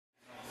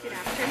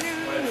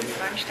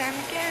lunchtime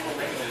again. I'm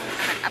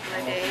an apple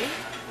a day.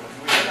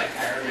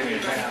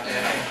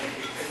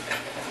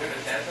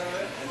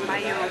 My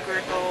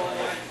yogurt bowl.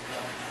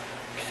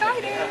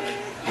 Excited!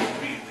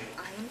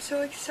 I am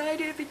so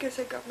excited because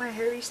I got my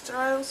Harry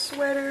Styles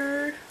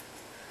sweater.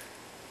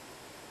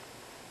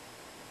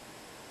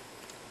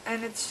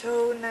 And it's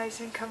so nice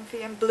and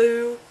comfy and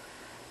blue.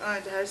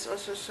 It has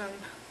also some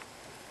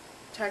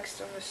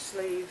text on the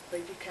sleeve, but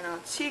you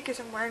cannot see because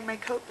I'm wearing my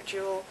coat, but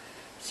you'll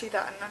see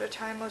that another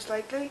time most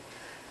likely.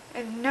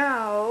 And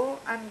now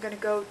I'm gonna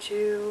go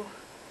to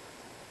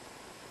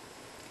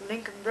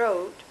Lincoln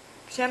Road.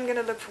 See, I'm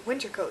gonna look for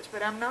winter coats,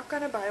 but I'm not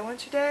gonna buy one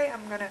today.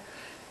 I'm gonna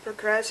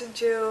progress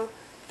until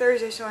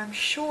Thursday, so I'm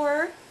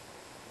sure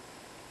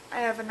I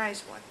have a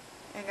nice one.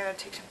 I'm gonna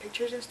take some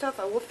pictures and stuff.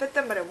 I will fit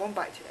them, but I won't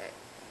buy today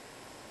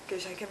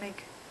because I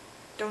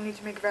don't need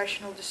to make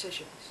rational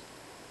decisions.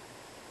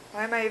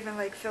 Why am I even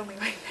like filming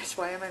like this?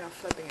 Why am I not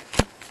flipping it?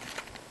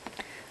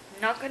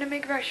 I'm not gonna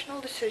make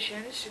rational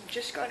decisions. I'm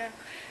just gonna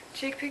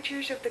take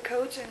pictures of the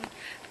coats and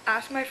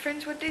ask my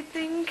friends what they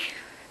think,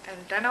 and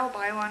then I'll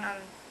buy one on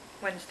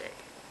Wednesday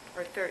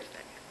or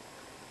Thursday.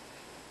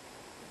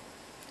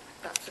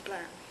 That's the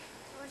plan.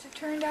 So as it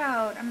turned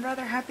out, I'm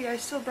rather happy I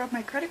still brought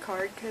my credit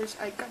card because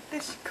I got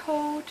this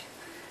coat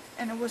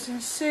and it was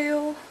in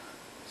sale,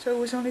 so it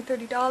was only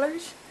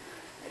 $30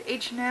 at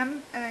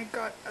H&M, and I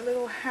got a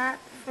little hat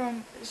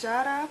from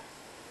Zara,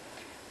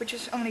 which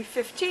is only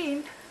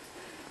 $15.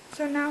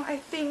 So now I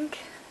think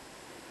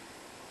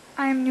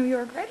I am New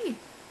York ready.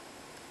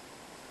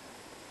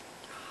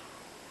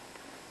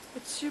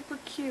 It's super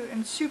cute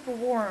and super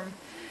warm.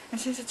 And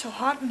since it's so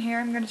hot in here,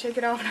 I'm going to take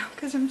it off now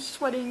because I'm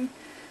sweating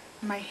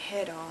my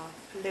head off,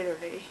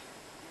 literally.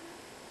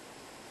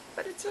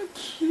 But it's so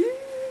cute.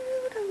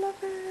 I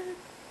love it.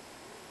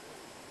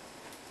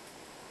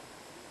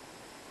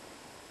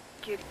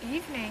 Good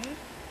evening.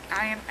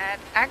 I am at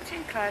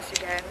acting class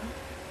again.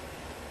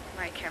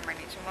 My camera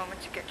needs a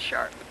moment to get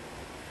sharp.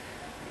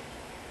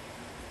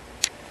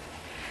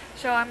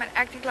 So I'm at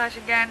acting class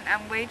again.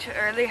 I'm way too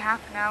early,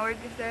 half an hour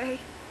today.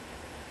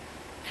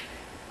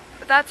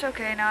 But that's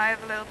okay, now I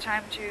have a little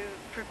time to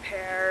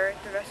prepare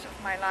the rest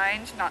of my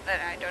lines. Not that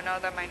I don't know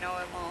them, I know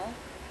them all.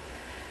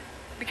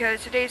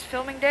 Because today's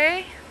filming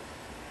day.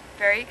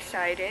 Very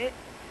excited.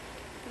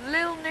 A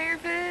little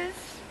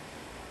nervous,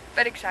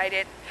 but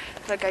excited.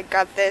 Look, I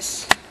got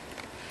this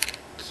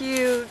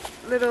cute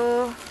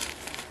little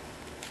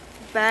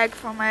bag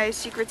for my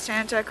Secret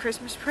Santa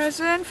Christmas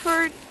present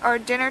for our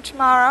dinner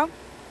tomorrow.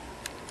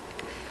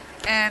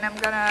 And I'm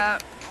gonna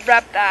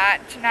wrap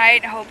that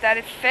tonight and hope that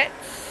it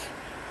fits.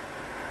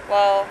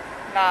 Well,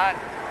 not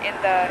in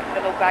the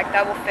little bag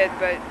that will fit,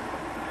 but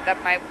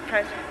that my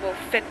present will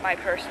fit my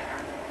person.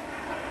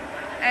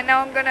 And now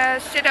I'm gonna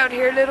sit out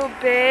here a little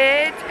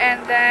bit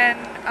and then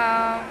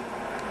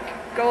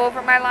go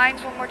over my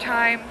lines one more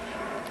time.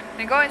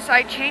 Then go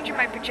inside, change in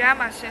my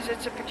pajamas since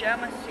it's a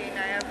pajama scene.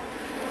 I have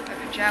my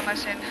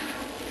pajamas in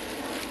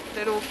a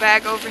little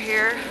bag over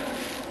here.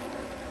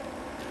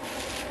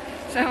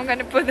 So I'm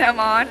gonna put them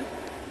on.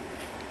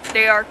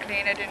 They are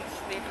clean, I didn't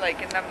sleep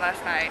like in them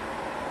last night.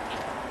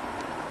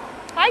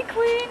 Hi,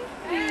 Queen.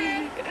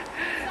 Hey.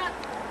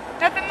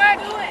 Nothing much.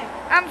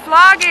 I'm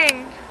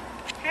vlogging.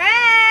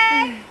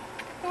 Hey.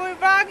 Who are we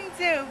vlogging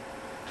to?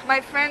 My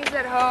friends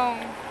at home.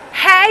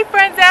 Hey,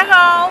 friends at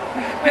home.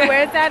 Wait,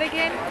 where's that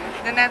again?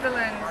 The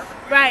Netherlands.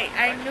 Right,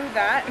 I knew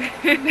that.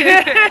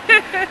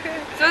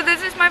 So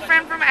this is my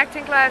friend from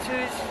acting class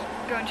who's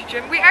going to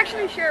gym. We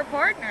actually share a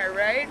partner,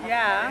 right?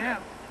 Yeah.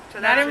 So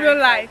not in real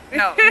life.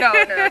 No,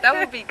 that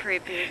would be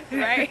creepy.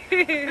 Right.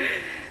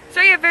 So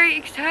yeah, very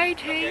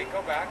exciting.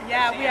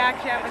 Yeah, we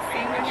actually have a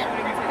scene we're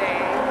shooting today.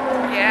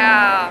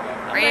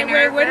 Yeah. Are you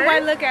nervous? Where do I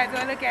look at?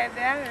 Do I look at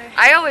that? Or?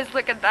 I always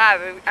look at that,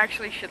 but we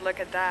actually should look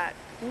at that.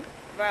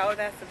 Right, oh,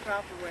 that's the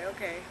proper way,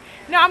 okay.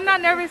 No, I'm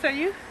not nervous, are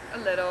you? A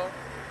little.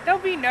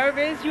 Don't be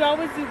nervous, you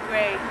always do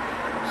great.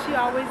 She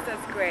always does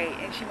great,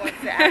 and she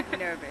wants to act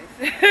nervous.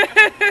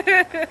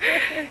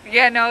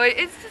 Yeah, no,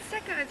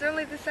 it's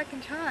only the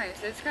second time,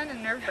 so it's kind of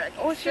nerve-wracking.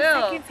 Oh, it's your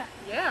second time?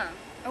 Yeah.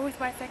 Oh, it's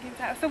my second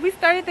time. So we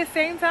started the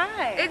same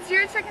time. It's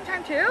your second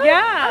time too?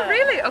 Yeah. Oh,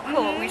 really? Oh,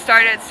 cool. We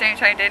started at the same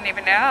time, didn't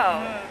even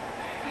know.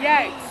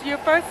 Yeah, so your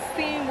first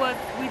scene was,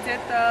 we did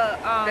the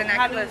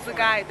how to lose the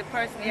guy, the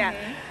person, yeah.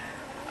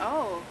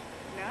 Oh,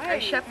 nice. I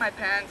shed my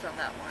pants on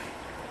that one.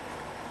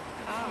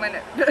 Oh. When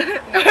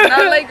no,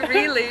 not like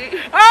really.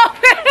 Oh!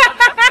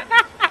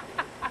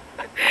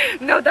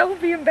 No, that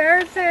would be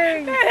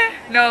embarrassing.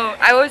 No,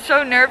 I was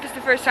so nervous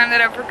the first time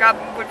that I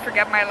would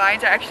forget my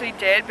lines. I actually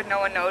did, but no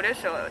one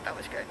noticed, so that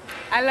was good.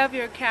 I love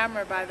your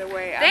camera, by the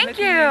way. Thank I'm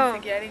looking you. into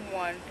getting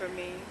one for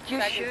me. You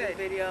so I can should.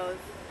 do videos.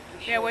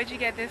 Yeah, where'd you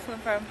get this one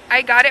from?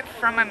 I got it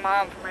from my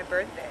mom for my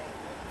birthday.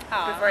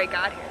 Aww. Before I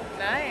got here.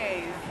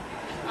 Nice.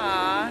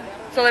 Aww.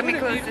 So let me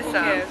close this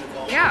up.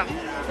 Yeah.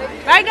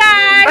 Bye,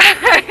 guys.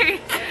 Bye.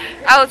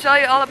 I will tell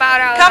you all about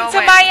how Come it to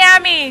went.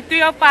 Miami,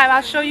 305.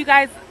 I'll show you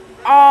guys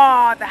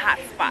all the hot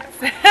spots.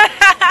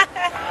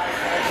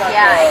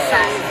 Yeah,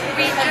 exactly.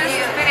 We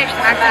just finished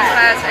acting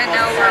class and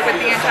now we're with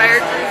the entire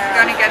group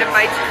gonna get a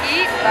bite to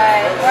eat.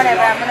 But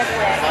whatever, I'm gonna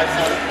quit.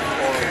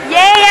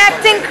 Yay,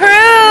 acting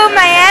crew,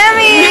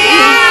 Miami!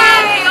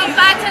 Yay! We're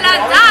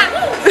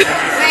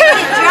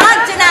getting drunk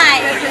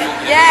tonight.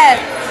 Yes.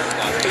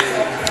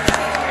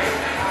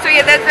 So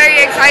yeah, that's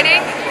very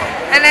exciting.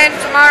 And then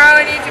tomorrow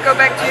I need to go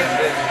back to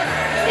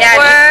Yeah,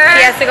 work.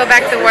 she has to go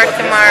back to work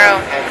tomorrow.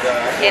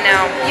 You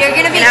know. You're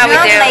gonna be drunk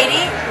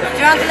lady.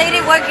 Drunk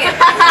lady working.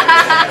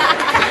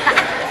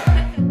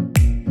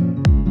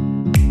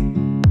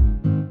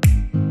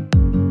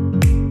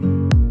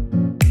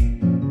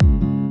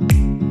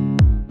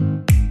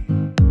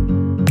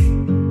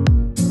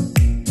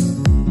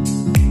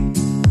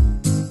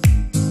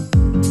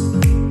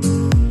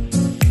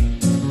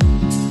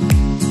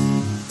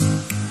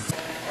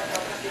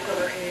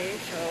 Okay,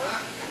 so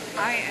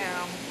I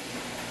am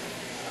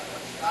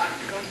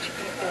going to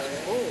eat this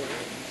bowl.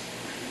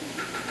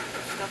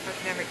 Stuff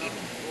I've never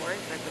eaten before.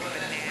 It's like with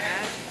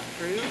bananas,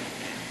 fruit,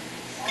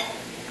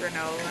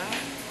 granola.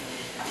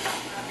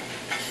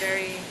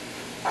 Very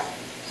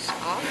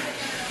soft.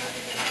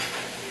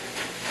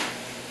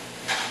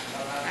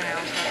 And I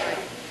also have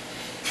like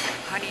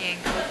honey and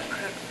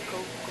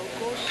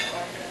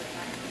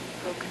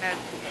coconut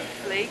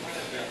flakes,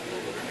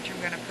 which I'm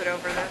gonna put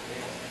over it.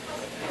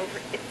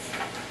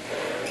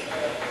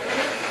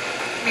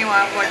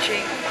 Meanwhile, I'm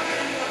watching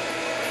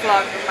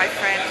vlog with my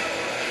friend.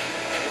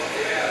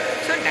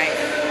 So nice.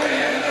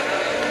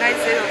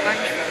 Nice little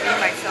lunch for me,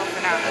 myself,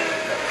 and I.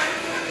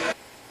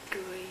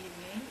 Good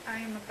evening. I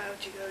am about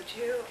to go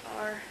to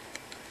our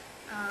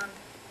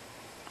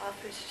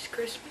office's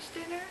Christmas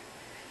dinner.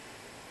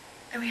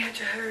 And we had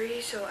to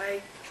hurry, so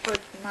I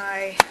put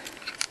my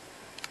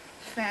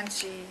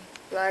fancy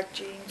black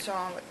jeans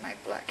on with my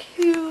black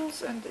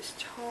heels and this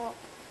top.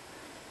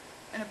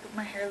 And I put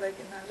my hair like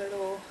in a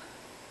little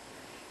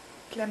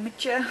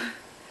clemecha.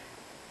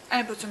 And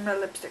I put some red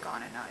lipstick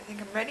on it now. I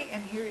think I'm ready.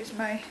 And here is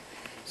my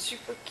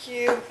super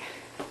cute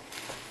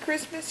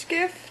Christmas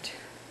gift.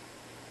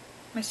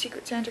 My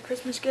Secret Santa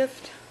Christmas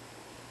gift.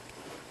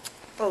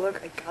 Oh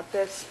look, I got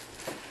this.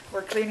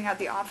 We're cleaning out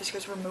the office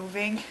because we're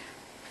moving.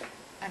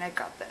 And I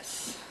got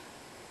this.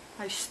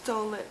 I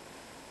stole it.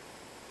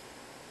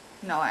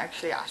 No, I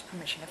actually asked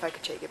permission if I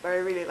could take it, but I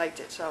really liked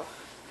it, so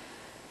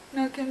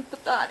now I can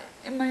put that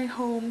in my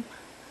home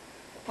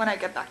when I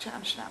get back to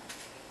Amsterdam.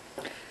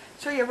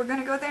 So yeah, we're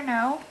gonna go there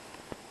now.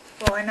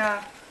 Well, in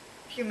a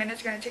few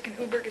minutes, gonna take an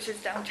Uber because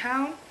it's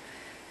downtown,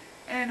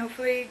 and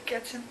hopefully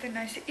get something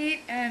nice to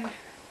eat. And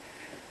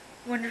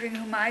wondering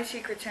who my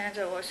Secret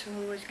Santa was,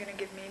 who was gonna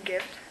give me a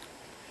gift.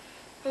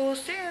 But we'll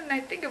see, and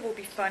I think it will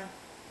be fun.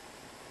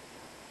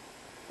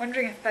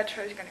 Wondering if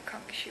Petra is gonna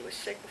come because she was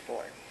sick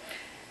before.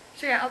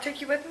 So yeah, I'll take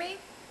you with me,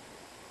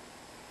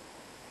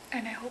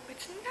 and I hope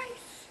it's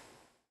nice.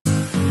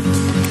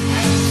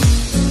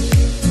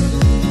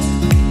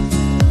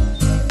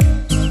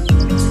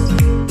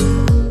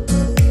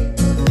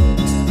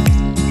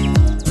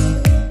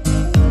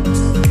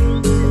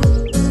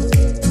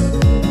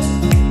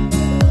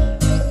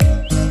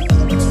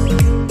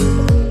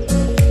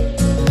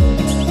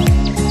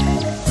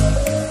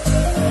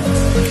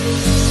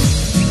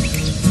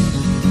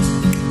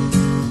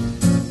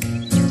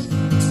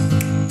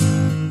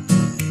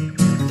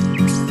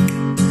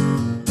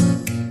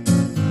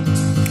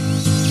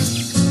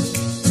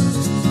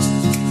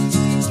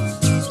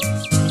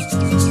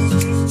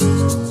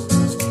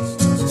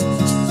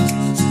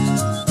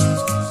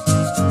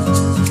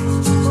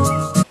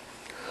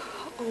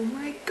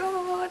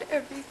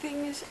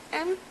 Everything is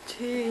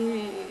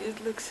empty. It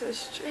looks so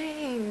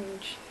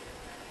strange.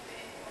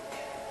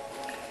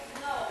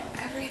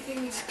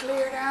 Everything is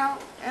cleared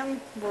out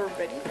and we're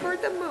ready for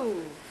the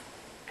move.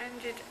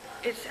 And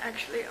it's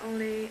actually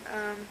only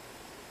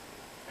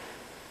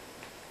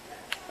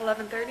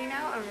 11:30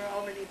 now and we're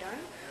already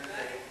done.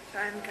 So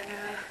I'm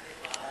gonna...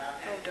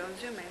 Oh, don't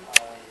zoom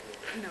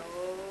in. No.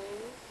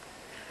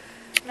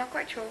 Not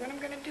quite sure what I'm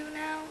gonna do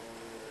now.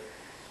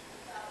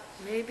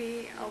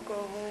 Maybe I'll go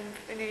home,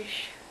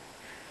 finish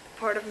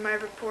part of my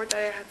report that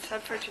I had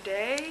set for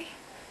today,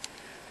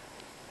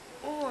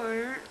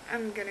 or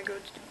I'm gonna go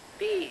to the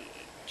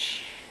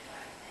beach,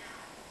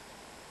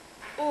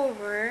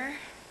 or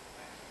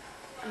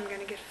I'm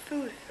gonna get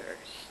food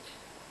first.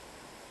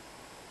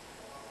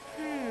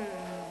 I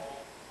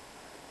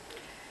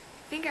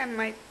think I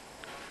might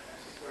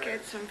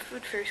get some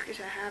food first because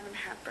I haven't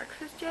had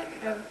breakfast yet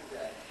and I'm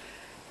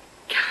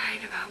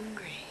kind of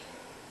hungry.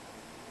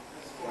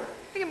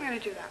 I think I'm gonna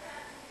do that.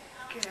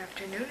 Good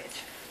afternoon, it's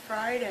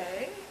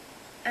Friday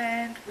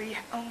and we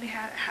only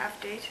had a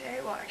half day today.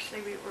 Well,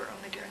 actually we were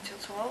only there until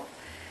 12.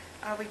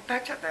 We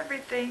packed up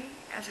everything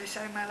as I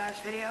said in my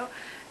last video,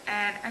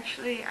 and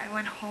actually I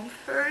went home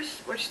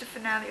first, watched the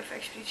finale of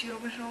Expeditie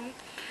Robinson,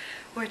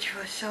 which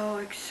was so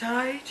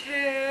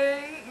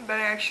exciting. But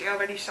I actually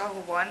already saw who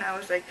won. I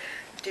was like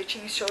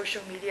ditching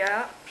social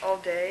media all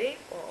day.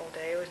 Well, all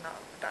day, it was not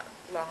that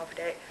long of a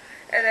day.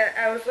 And then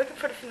I was looking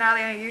for the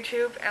finale on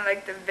YouTube, and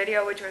like the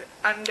video which was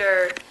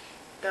under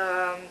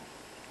the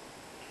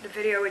the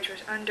video which was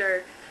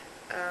under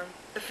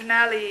the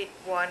finale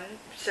one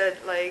said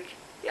like,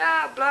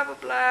 yeah, blah blah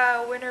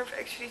blah, winner of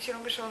Expedition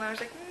Robinson, and I was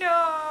like,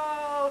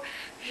 no,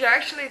 because I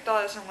actually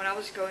thought someone else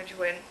was going to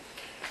win,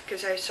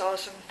 because I saw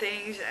some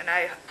things, and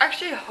I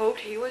actually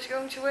hoped he was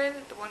going to win,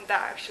 the one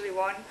that actually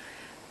won,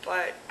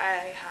 but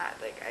I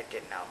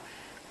didn't know.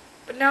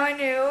 But now I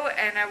knew,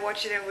 and I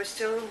watched it, and it was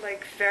still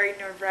like very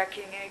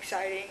nerve-wracking and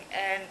exciting,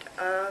 and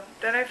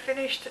then I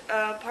finished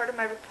part of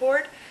my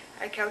report.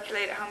 I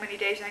calculated how many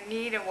days I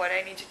need and what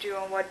I need to do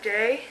on what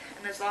day,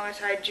 and as long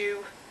as I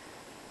do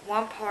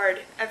one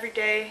part every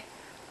day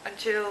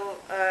until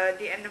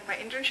the end of my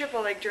internship,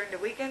 or like during the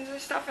weekends and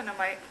stuff, and on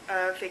my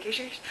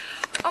vacations.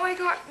 Oh my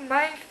god,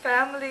 my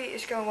family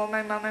is going, well,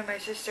 my mom and my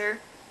sister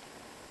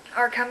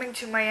are coming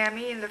to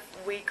Miami in the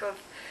week of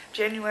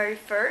January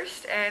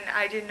 1st, and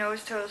I didn't know, it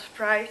was a total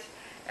surprise,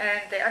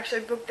 and they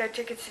actually booked their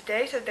tickets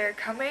today, so they're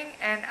coming,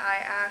 and I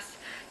asked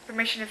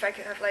permission if I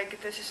could have,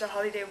 like, this is a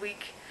holiday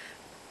week,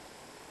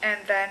 and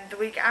then the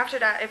week after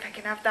that, if I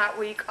can have that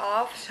week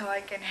off so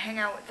I can hang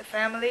out with the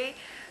family.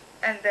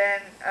 And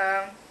then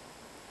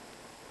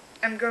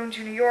I'm going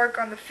to New York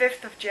on the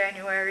 5th of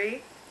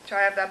January, so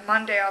I have that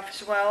Monday off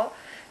as well,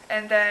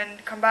 and then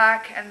come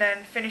back and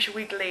then finish a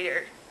week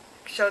later.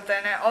 So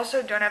then I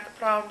also don't have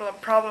the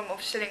problem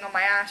of sitting on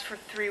my ass for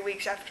 3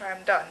 weeks after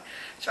I'm done.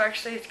 So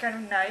actually it's kind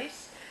of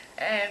nice.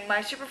 And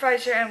my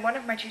supervisor and one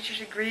of my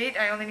teachers agreed.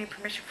 I only need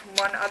permission from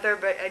one other,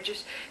 but I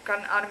just got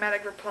an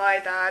automatic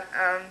reply that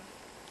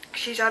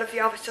she's out of the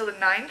office till the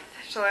 9th,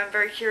 so I'm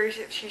very curious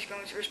if she's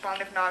going to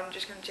respond. If not, I'm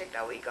just going to take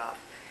that week off.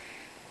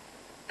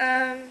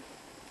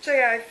 So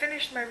yeah, I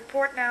finished my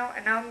report now,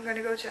 and now I'm going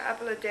to go to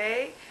Apple a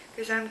Day,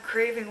 because I'm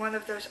craving one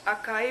of those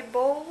acai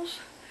bowls,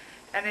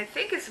 and I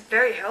think it's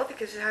very healthy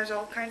because it has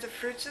all kinds of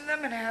fruits in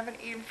them, and I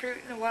haven't eaten fruit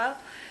in a while,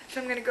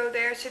 so I'm going to go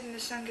there, sit in the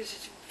sun, because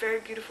it's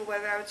very beautiful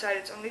weather outside.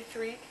 It's only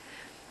 3.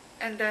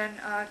 And then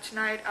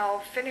tonight I'll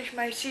finish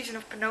my season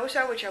of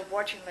Penosa, which I'm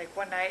watching like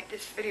one night.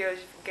 This video is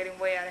getting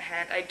way out of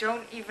hand. I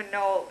don't even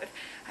know if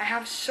I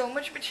have so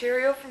much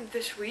material from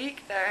this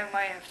week that I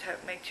might have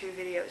to make 2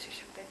 videos or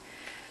something.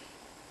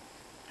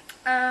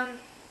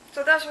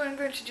 So that's what I'm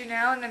going to do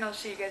now, and then I'll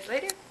see you guys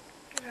later.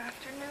 Good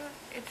afternoon.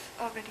 It's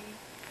already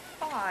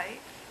 5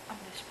 on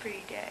this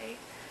pretty day.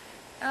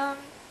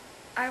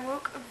 I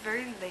woke up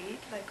very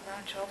late, like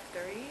around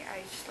 12:30.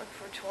 I slept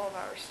for 12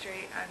 hours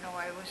straight. I know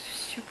I was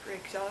super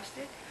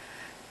exhausted.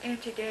 And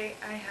today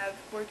I have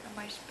worked on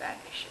my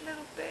Spanish a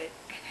little bit,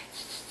 and it's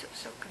still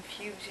so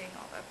confusing,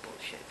 all that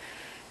bullshit.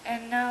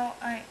 And now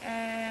I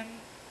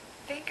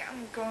think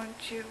I'm going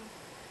to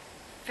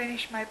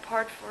finish my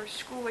part for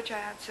school, which I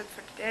had set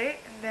for today,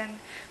 and then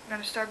I'm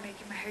going to start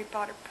making my Harry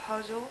Potter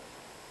puzzle.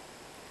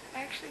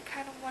 I actually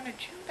kind of want to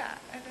do that.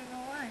 I don't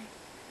know why.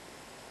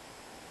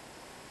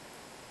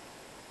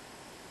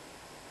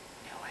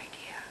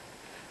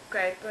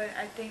 Okay, but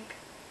I think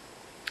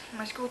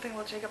my school thing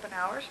will take up an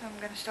hour, so I'm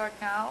going to start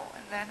now,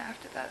 and then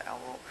after that I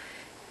will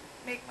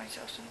make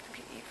myself something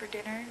to eat for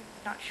dinner.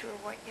 Not sure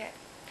what yet,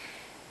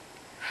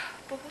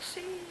 but we'll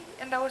see.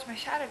 And that was my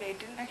Saturday.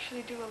 Didn't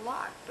actually do a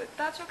lot, but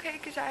that's okay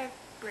because I have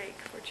break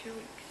for 2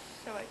 weeks,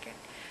 so I can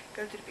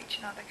go to the beach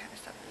and all that kind of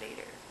stuff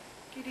later.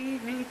 Good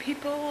evening,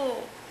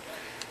 people.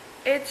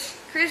 It's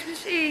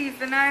Christmas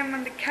Eve, and I'm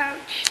on the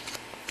couch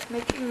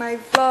making my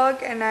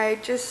vlog, and I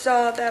just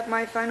saw that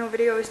my final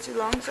video is too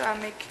long, so I'm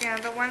making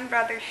another one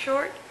rather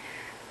short.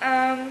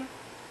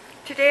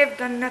 Today I've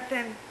done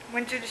nothing.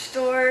 Went to the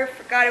store,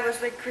 forgot it was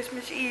like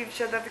Christmas Eve,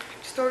 so that the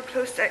store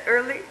closed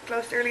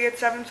early at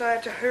 7, so I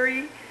had to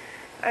hurry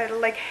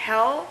like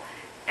hell.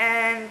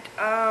 And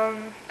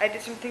I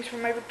did some things for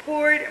my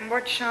report and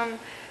watched some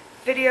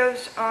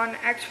videos on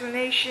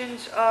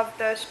explanations of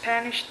the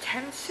Spanish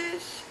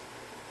tenses,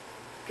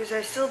 because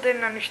I still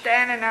didn't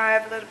understand, and now I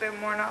have a little bit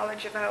more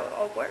knowledge of how it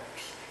all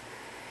works.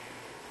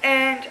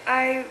 And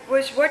I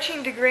was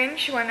watching The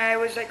Grinch when I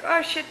was like,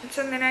 oh shit, it's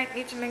Sunday night,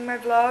 need to make my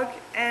vlog.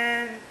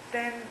 And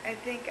then I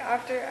think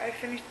after I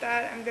finished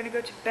that, I'm gonna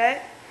go to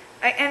bed.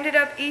 I ended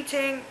up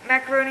eating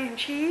macaroni and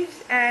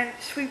cheese and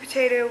sweet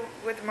potato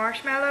with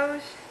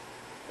marshmallows,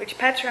 which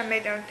Petra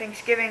made on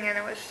Thanksgiving, and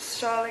I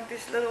saw like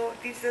these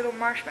little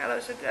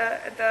marshmallows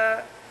at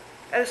the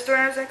store,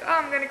 and I was like, oh,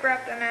 I'm gonna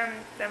grab them,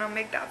 and then I'll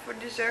make that for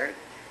dessert.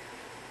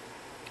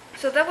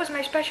 So that was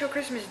my special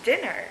Christmas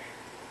dinner.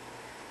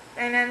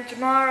 And then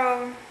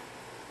tomorrow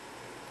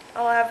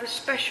I'll have a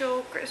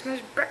special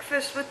Christmas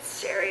breakfast with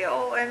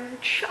cereal and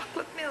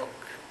chocolate milk.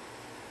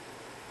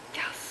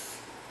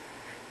 Yes!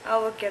 I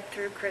will get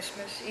through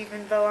Christmas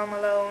even though I'm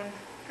alone.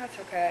 That's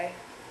okay.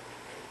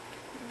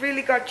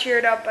 Really got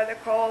cheered up by the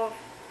call of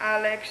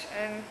Alex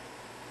and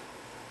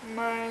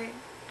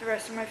the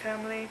rest of my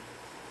family.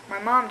 My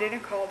mom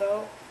didn't call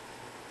though.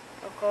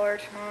 I'll call her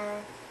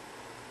tomorrow.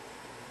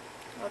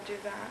 I'll do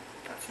that.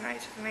 That's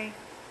nice of me.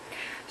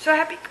 So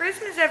happy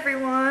Christmas,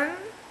 everyone.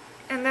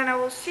 And then I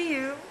will see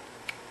you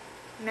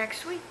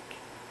next week.